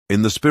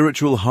In the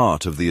spiritual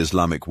heart of the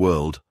Islamic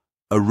world,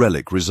 a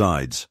relic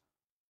resides,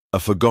 a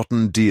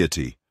forgotten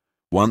deity,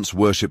 once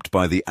worshipped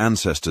by the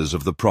ancestors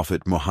of the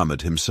Prophet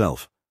Muhammad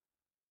himself.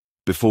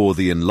 Before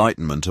the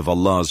enlightenment of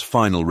Allah's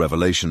final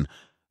revelation,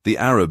 the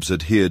Arabs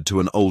adhered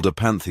to an older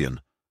pantheon,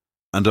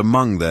 and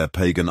among their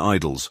pagan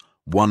idols,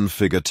 one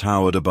figure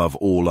towered above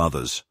all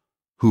others,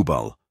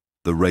 Hubal,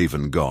 the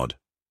raven god.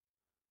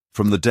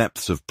 From the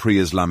depths of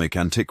pre-Islamic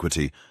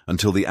antiquity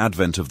until the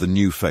advent of the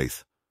new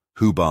faith,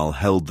 Hubal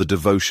held the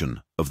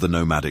devotion of the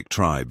nomadic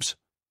tribes.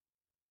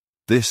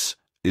 This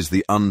is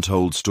the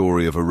untold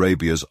story of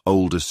Arabia's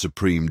oldest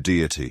supreme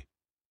deity.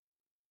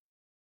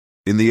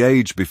 In the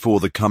age before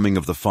the coming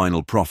of the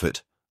final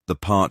prophet, the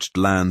parched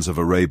lands of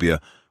Arabia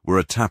were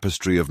a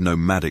tapestry of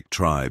nomadic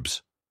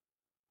tribes.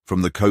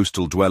 From the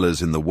coastal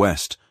dwellers in the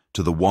west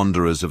to the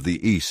wanderers of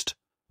the east,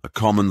 a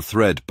common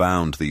thread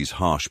bound these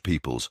harsh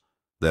peoples,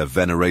 their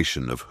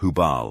veneration of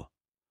Hubal.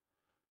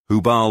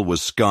 Hubal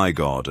was sky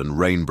god and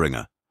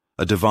rainbringer,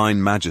 a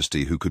divine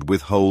majesty who could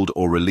withhold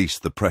or release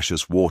the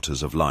precious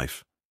waters of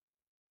life.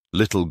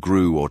 Little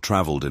grew or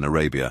travelled in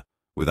Arabia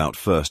without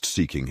first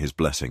seeking his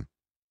blessing.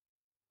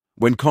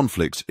 When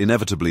conflicts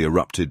inevitably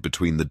erupted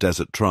between the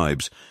desert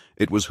tribes,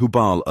 it was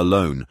Hubal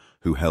alone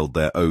who held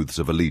their oaths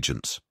of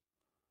allegiance.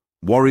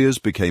 Warriors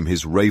became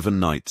his raven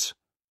knights,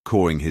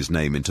 cawing his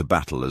name into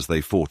battle as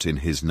they fought in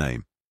his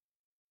name.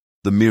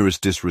 The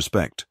merest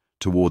disrespect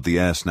toward the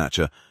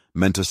air-snatcher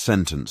meant a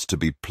sentence to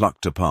be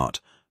plucked apart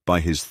by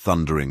his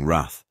thundering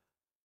wrath.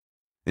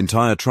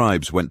 Entire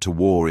tribes went to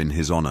war in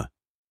his honor,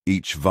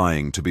 each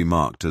vying to be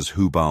marked as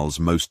Hubal's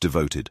most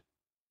devoted.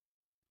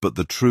 But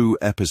the true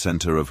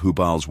epicenter of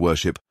Hubal's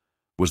worship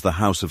was the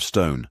House of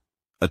Stone,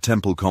 a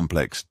temple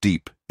complex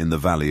deep in the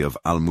valley of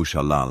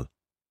Al-Mushallal.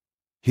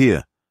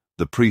 Here,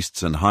 the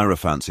priests and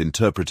hierophants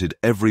interpreted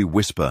every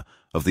whisper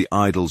of the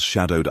idol's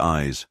shadowed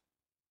eyes.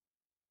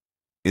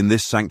 In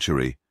this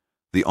sanctuary,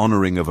 the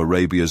honoring of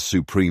Arabia's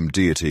supreme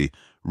deity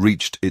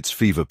reached its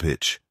fever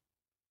pitch.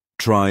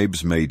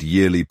 Tribes made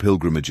yearly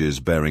pilgrimages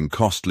bearing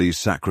costly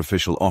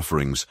sacrificial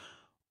offerings,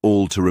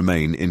 all to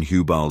remain in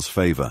Hubal's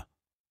favor.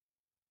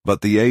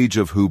 But the age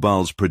of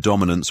Hubal's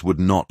predominance would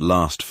not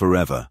last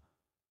forever,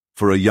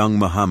 for a young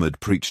Muhammad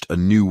preached a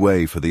new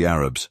way for the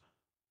Arabs,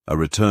 a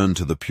return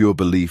to the pure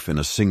belief in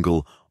a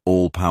single,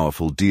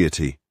 all-powerful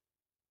deity.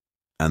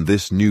 And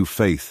this new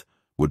faith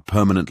would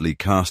permanently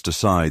cast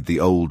aside the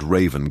old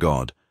raven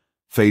god,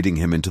 fading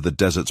him into the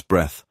desert's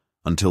breath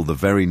until the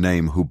very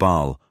name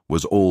Hubal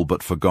was all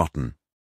but forgotten.